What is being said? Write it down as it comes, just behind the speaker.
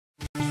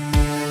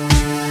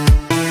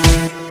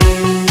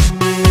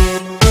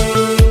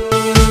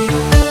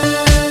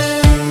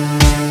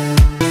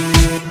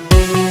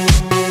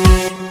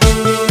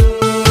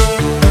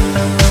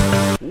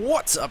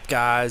up,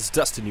 guys?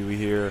 Dustin Yewy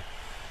here,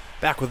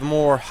 back with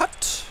more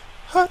hot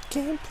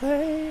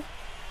gameplay,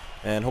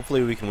 and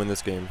hopefully we can win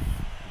this game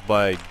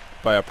by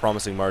a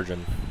promising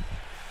margin.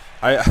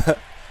 I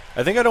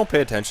I think I don't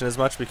pay attention as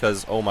much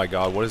because, oh my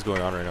god, what is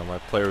going on right now? My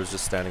player was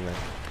just standing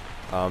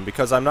there.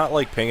 Because I'm not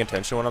like paying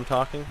attention when I'm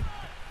talking.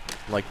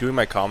 I'm like doing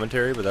my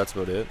commentary, but that's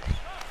about it.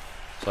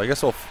 So I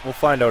guess we'll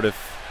find out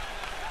if,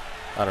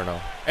 I don't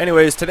know.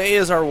 Anyways, today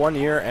is our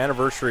 1-year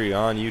anniversary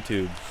on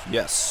YouTube.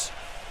 Yes.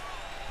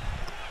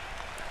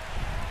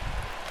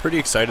 Pretty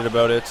excited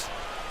about it.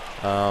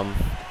 I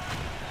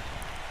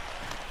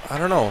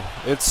don't know.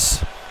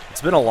 It's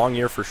been a long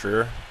year for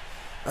sure.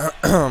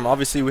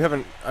 Obviously,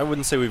 I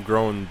wouldn't say we've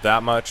grown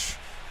that much.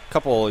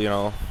 Couple, you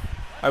know,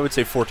 I would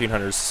say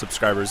 1,400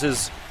 subscribers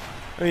is,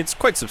 I mean, it's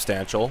quite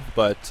substantial,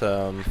 but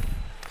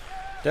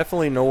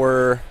definitely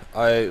nowhere.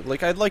 I'd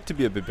like to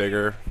be a bit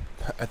bigger.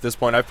 At this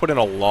point, I've put in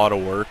a lot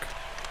of work,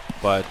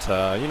 but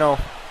you know,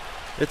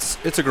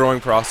 it's a growing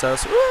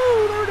process.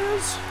 Ooh, there it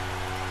is.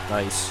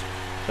 Nice.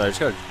 So I just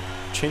gotta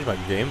change my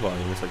game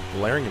volume. It's like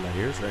blaring in my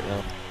ears right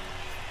now.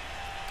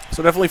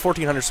 So definitely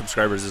 1,400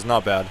 subscribers is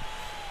not bad.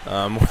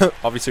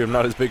 Obviously, I'm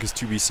not as big as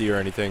 2BC or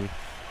anything.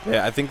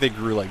 Yeah, I think they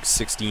grew like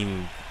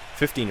 15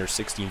 or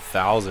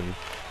 16,000.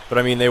 But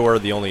I mean, they were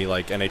the only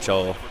like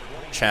NHL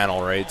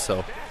channel, right?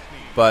 So,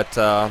 but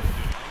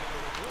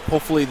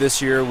hopefully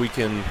this year we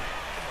can,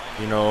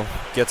 you know,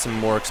 get some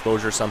more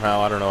exposure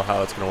somehow. I don't know how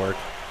that's gonna work.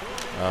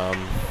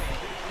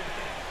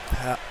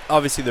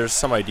 Obviously, there's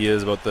some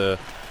ideas about the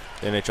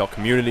NHL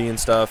community and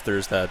stuff.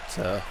 There's that.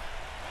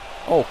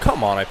 Oh,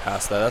 come on! I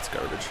passed that. That's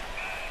garbage.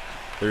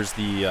 There's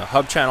the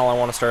hub channel I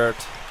want to start.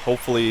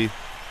 Hopefully,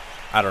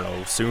 I don't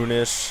know,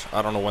 soonish.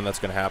 I don't know when that's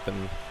gonna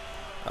happen.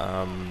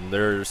 I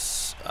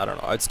don't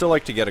know. I'd still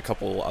like to get a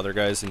couple other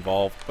guys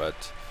involved,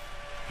 but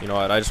you know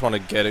what? I just want to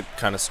get it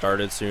kind of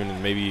started soon,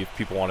 and maybe if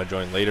people want to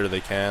join later, they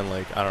can.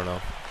 Like, I don't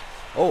know.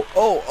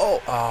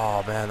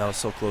 Oh, man, that was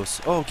so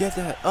close. Oh, get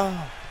that.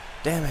 Oh,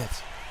 damn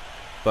it.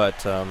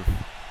 But,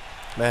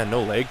 man,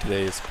 no lag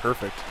today is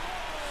perfect.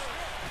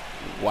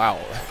 Wow.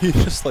 He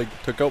just,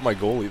 like, took out my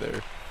goalie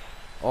there.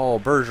 Oh,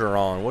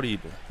 Bergeron, what are you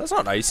doing? That's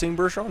not icing,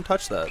 Bergeron.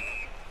 Touch that.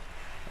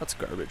 That's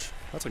garbage.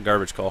 That's a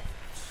garbage call.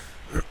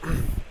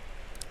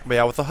 But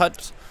yeah, with the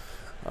hut,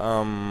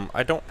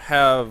 I don't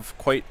have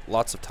quite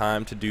lots of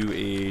time to do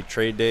a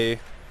trade day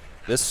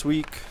this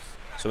week,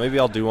 so maybe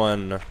I'll do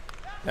one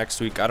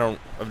next week.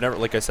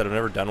 Like I said, I've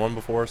never done one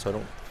before, so I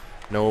don't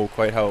know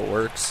quite how it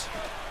works.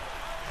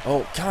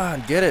 Oh, come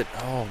on, get it.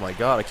 Oh my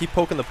god, I keep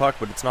poking the puck,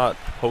 but it's not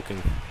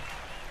poking.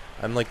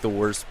 I'm like the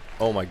worst.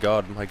 Oh my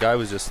god, my guy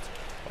was just,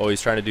 oh,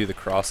 he's trying to do the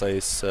cross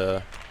ice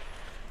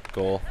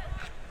goal.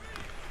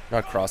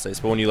 Not cross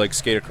ice, but when you like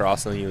skate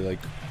across and then you like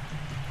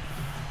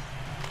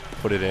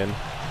put it in.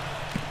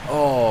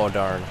 Oh,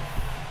 darn.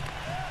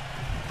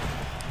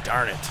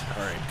 Darn it.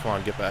 Alright, come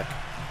on, get back.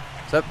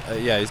 Is that,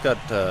 yeah, he's got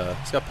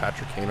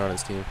Patrick Kane on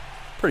his team.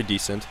 Pretty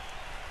decent.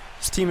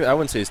 His team, I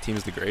wouldn't say his team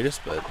is the greatest,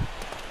 but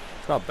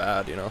it's not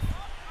bad, you know.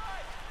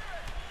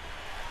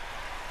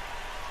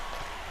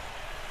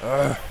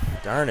 Ugh,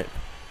 darn it.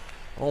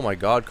 Oh my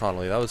god,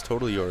 Connolly, that was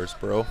totally yours,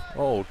 bro.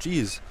 Oh,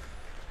 jeez.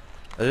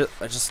 That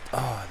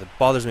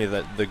bothers me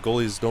that the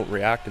goalies don't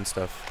react and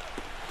stuff.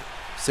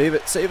 Save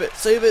it, save it,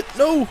 save it!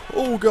 No!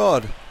 Oh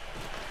god!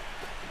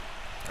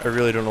 I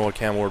really don't know what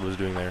Cam Ward was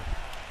doing there.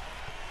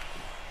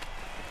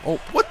 Oh,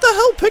 what the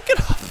hell? Pick it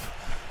up!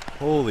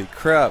 Holy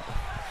crap.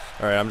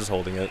 Alright, I'm just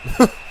holding it.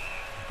 I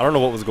don't know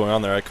what was going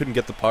on there. I couldn't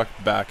get the puck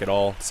back at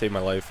all to save my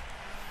life.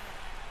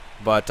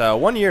 But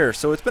 1 year,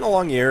 so it's been a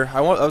long year. I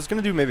was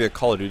going to do maybe a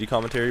Call of Duty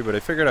commentary, but I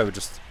figured I would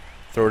just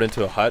throw it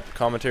into a hut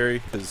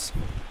commentary, because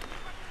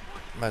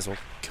might as well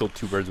kill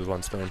 2 birds with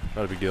 1 stone.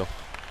 Not a big deal.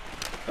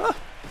 Ah!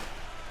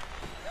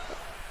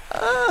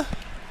 Ah!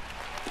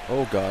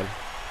 Oh god.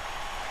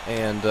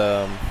 And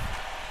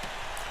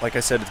like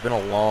I said, it's been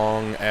a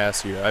long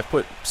ass year. I've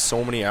put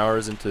so many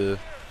hours into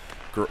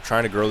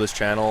trying to grow this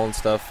channel and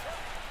stuff,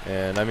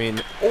 and I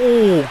mean,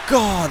 oh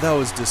god, that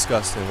was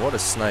disgusting. What a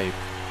snipe.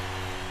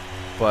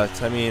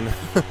 But I mean,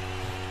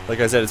 like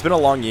I said, it's been a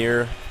long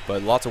year,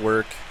 but lots of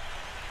work.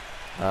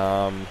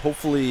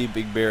 Hopefully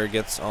Big Bear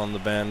gets on the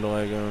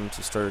bandwagon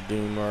to start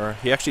doing more.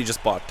 He actually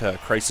just bought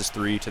Crisis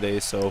 3 today,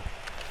 so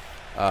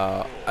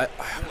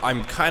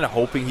I'm kind of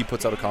hoping he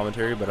puts out a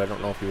commentary, but I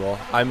don't know if he will.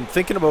 I'm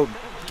thinking about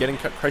getting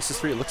Crisis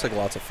 3. It looks like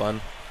lots of fun,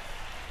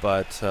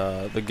 but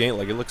the game,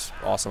 like, it looks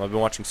awesome. I've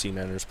been watching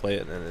C9ers play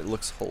it, and it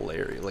looks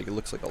hilarious. Like, it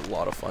looks like a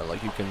lot of fun.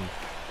 Like, you can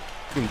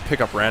pick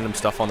up random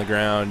stuff on the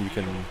ground. You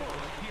can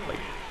like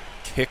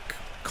kick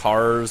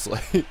cars.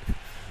 Like, it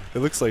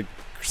looks like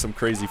some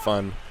crazy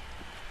fun.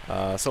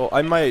 So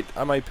I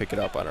might pick it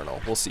up. I don't know.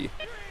 We'll see.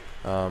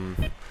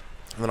 And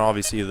then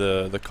obviously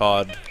the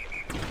COD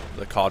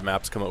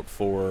maps come out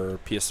for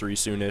PS3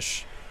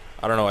 soonish.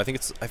 I don't know. I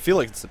feel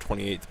like it's the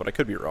 28th, but I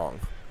could be wrong.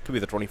 It could be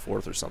the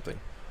 24th or something.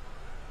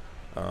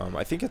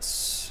 I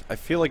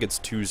feel like it's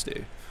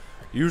Tuesday.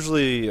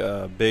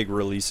 Usually big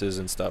releases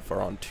and stuff are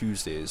on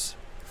Tuesdays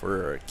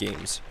for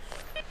games.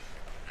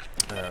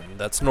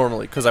 That's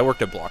normally because I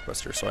worked at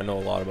Blockbuster, so I know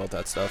a lot about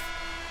that stuff.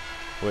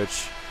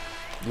 Which,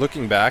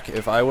 looking back,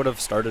 if I would have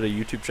started a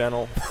YouTube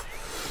channel,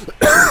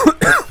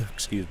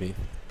 excuse me,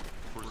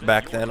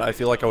 back then, I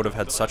feel like I would have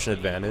had such an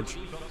advantage,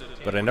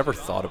 but I never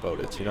thought about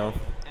it, you know.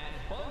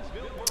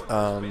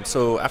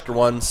 So after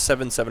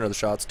 7-7 are the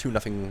shots,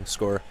 2-0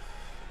 score.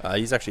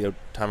 He's actually out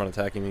time on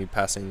attacking me,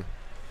 passing.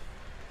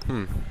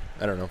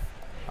 I don't know.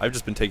 I've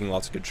just been taking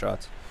lots of good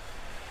shots.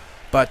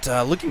 But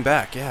looking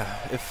back, yeah,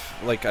 if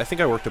like I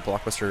think I worked at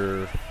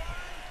Blockbuster.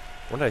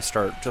 When did I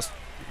start? Just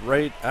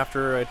right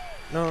after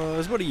no, it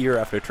was about a year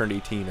after I turned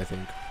 18, I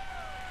think.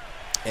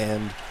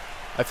 And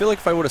I feel like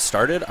if I would have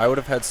started, I would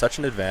have had such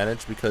an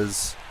advantage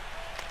because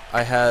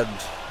I had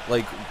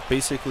like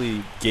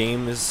basically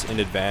games in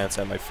advance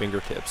at my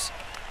fingertips.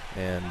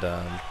 And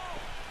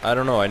I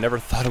don't know, I never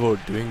thought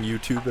about doing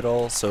YouTube at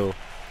all, so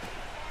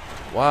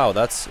wow,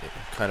 that's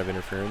kind of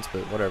interference,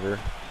 but whatever.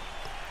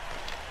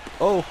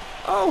 Oh!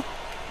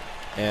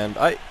 And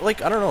I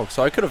don't know,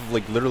 so I could have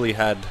like literally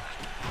had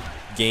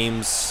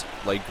games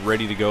like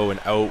ready to go and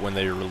out when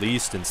they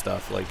released and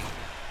stuff. Like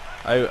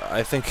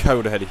I think I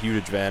would have had a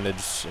huge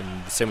advantage,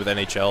 and the same with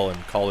NHL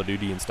and Call of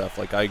Duty and stuff.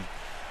 Like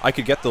I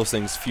could get those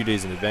things a few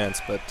days in advance,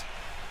 but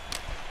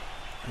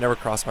it never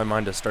crossed my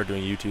mind to start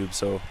doing YouTube,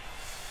 so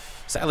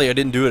sadly I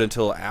didn't do it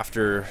until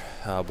after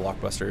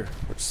Blockbuster,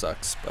 which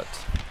sucks, but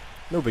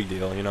no big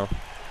deal, you know.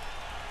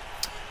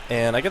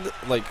 And I get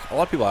like a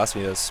lot of people ask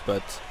me this,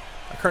 but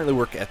I currently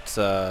work at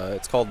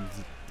it's called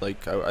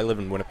like I live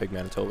in Winnipeg,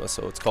 Manitoba,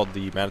 so it's called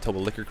the Manitoba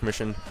Liquor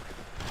Commission,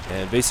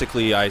 and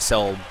basically I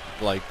sell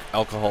like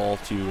alcohol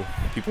to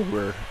people who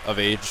are of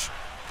age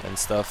and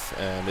stuff,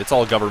 and it's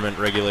all government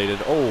regulated.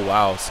 Oh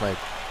wow, snipe!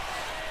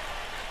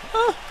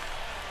 Ah,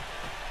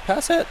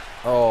 pass it!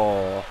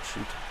 Oh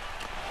shoot!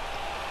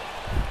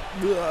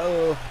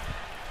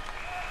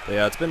 But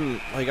yeah, it's been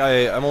like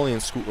I'm only in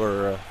school,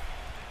 or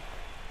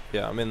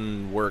yeah, I'm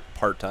in work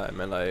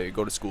part-time and I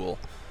go to school,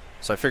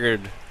 so I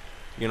figured,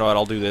 you know what,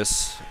 I'll do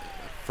this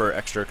for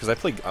extra because I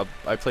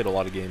played a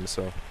lot of games,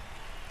 so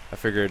I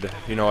figured,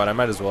 you know what, I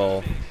might as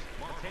well,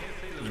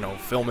 you know,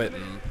 film it,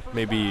 and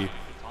maybe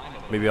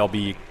I'll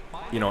be,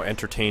 you know,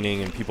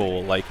 entertaining and people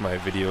will like my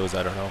videos.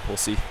 I don't know, we'll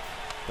see.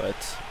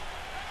 But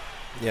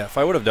yeah, if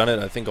I would have done it,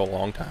 I think a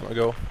long time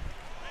ago,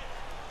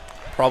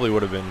 probably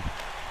would have been.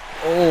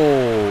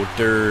 Oh,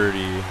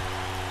 dirty!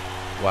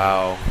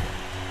 Wow.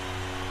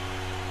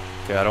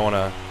 Okay, I don't want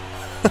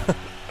to.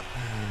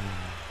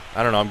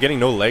 I don't know. I'm getting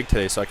no leg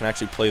today, so I can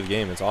actually play the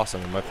game. It's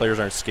awesome. And my players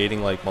aren't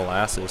skating like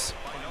molasses.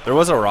 There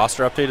was a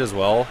roster update as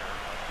well,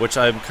 which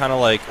I'm kind of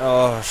like,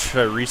 oh,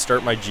 should I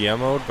restart my GM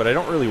mode? But I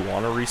don't really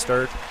want to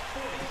restart.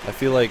 I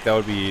feel like that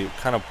would be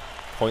kind of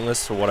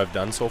pointless to what I've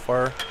done so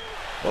far.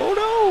 Oh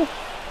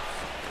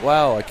no!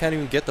 Wow, I can't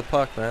even get the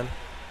puck, man.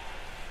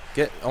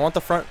 I want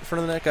the front of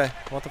the net guy.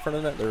 I want the front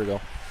of the net. There we go.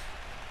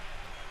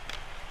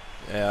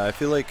 Yeah, I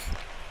feel like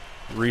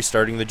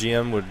restarting the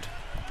GM would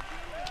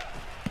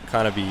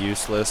kind of be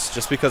useless,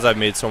 just because I've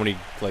made so many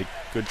like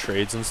good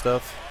trades and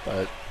stuff.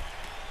 But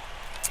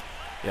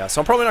yeah,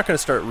 so I'm probably not going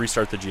to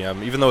restart the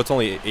GM, even though it's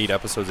only 8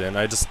 episodes in.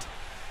 I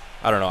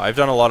don't know. I've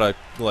done a lot of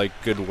like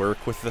good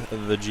work with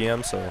the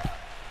GM, so.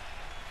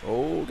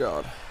 Oh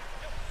god.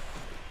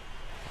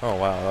 Oh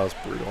wow, that was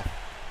brutal.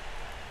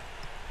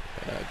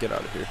 Yeah, get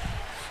out of here.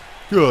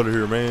 Get out of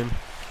here, man.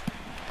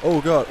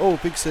 Oh god. Oh,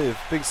 big save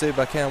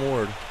by Cam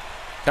Ward.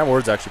 Cam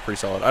Ward's actually pretty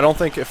solid. I don't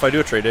think if I do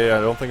a trade day, I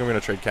don't think I'm going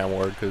to trade Cam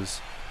Ward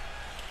because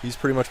he's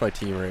pretty much my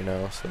team right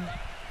now. So.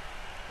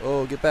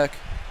 Oh, get back.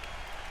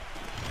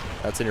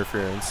 That's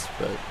interference,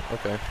 but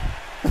okay.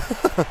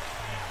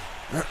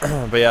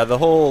 But yeah, the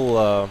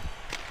whole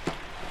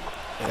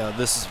yeah,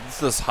 this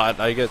is hot.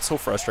 I get so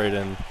frustrated,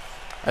 and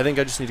I think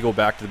I just need to go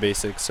back to the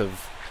basics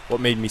of what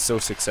made me so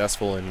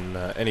successful in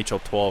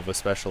NHL 12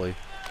 especially,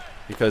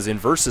 because in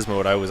versus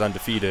mode I was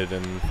undefeated,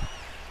 and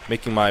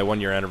making my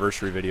 1-year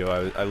anniversary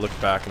video, I looked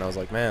back and I was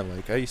like, man,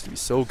 like I used to be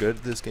so good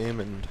at this game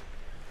and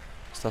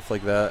stuff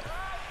like that.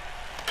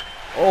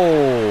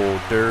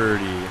 Oh,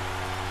 dirty.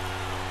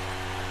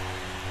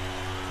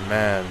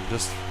 Man,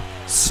 just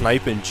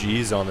sniping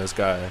G's on this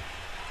guy.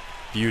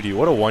 Beauty.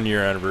 What a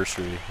 1-year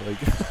anniversary. Like,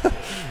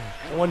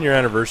 1-year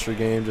anniversary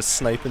game, just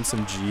sniping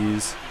some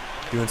G's,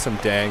 doing some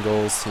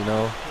dangles, you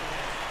know.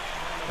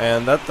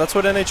 And that's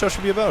what NHL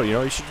should be about, you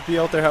know. You should be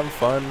out there having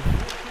fun.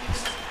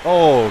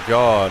 Oh,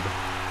 God.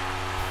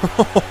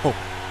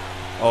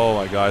 Oh,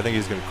 my God. I think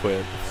he's going to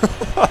quit.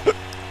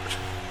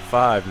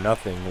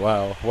 5-0.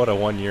 Wow. What a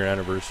 1-year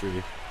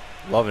anniversary.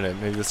 Loving it.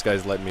 Maybe this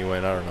guy's letting me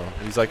win. I don't know.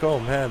 He's like, oh,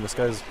 man, this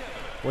guy's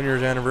 1-year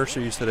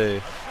anniversary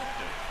today.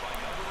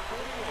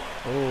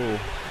 Oh,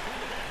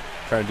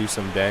 trying to do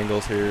some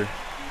dangles here.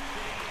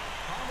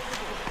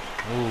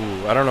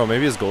 Ooh, I don't know.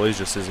 Maybe his goalie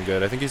just isn't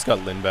good. I think he's got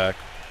Lindback.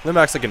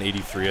 Lindback's like an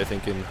 83, I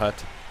think, in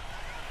Hut.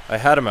 I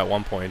had him at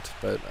one point,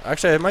 but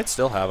actually I might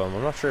still have him.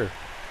 I'm not sure.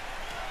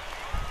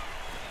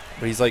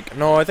 But he's like,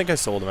 no, I think I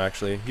sold him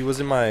actually. He was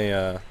in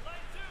my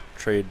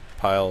trade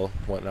pile,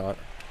 whatnot.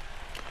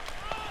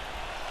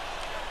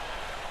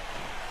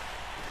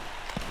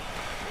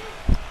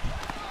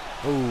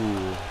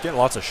 Ooh, getting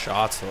lots of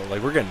shots though.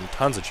 Like, we're getting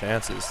tons of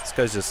chances. This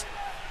guy's just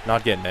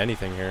not getting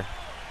anything here.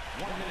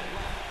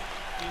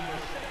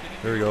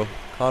 There we go.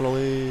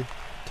 Connolly.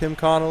 Tim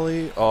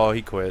Connolly. Oh,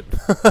 he quit.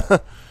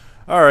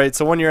 Alright,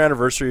 so 1 year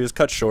anniversary is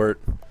cut short.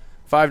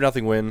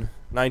 5-0 win.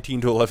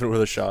 19-11 with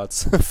the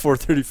shots.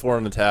 434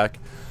 on attack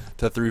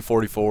to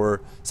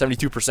 344.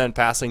 72%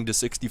 passing to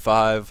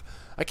 65.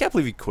 I can't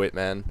believe he quit,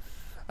 man.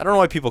 I don't know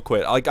why people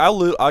quit. Like,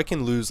 I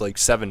can lose like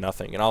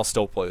 7-0 and I'll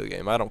still play the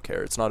game. I don't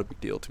care. It's not a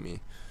big deal to me.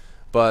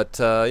 But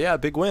yeah,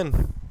 big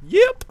win.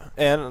 Yep.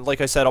 And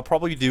like I said, I'll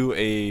probably do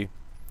a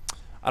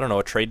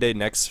trade day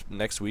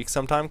next week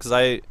sometime, because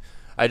I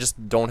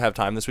just don't have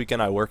time this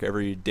weekend. I work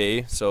every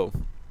day, so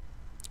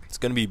it's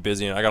gonna be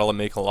busy, and I gotta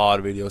make a lot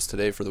of videos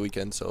today for the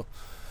weekend. So,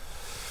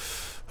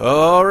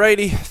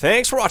 alrighty,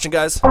 thanks for watching,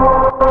 guys.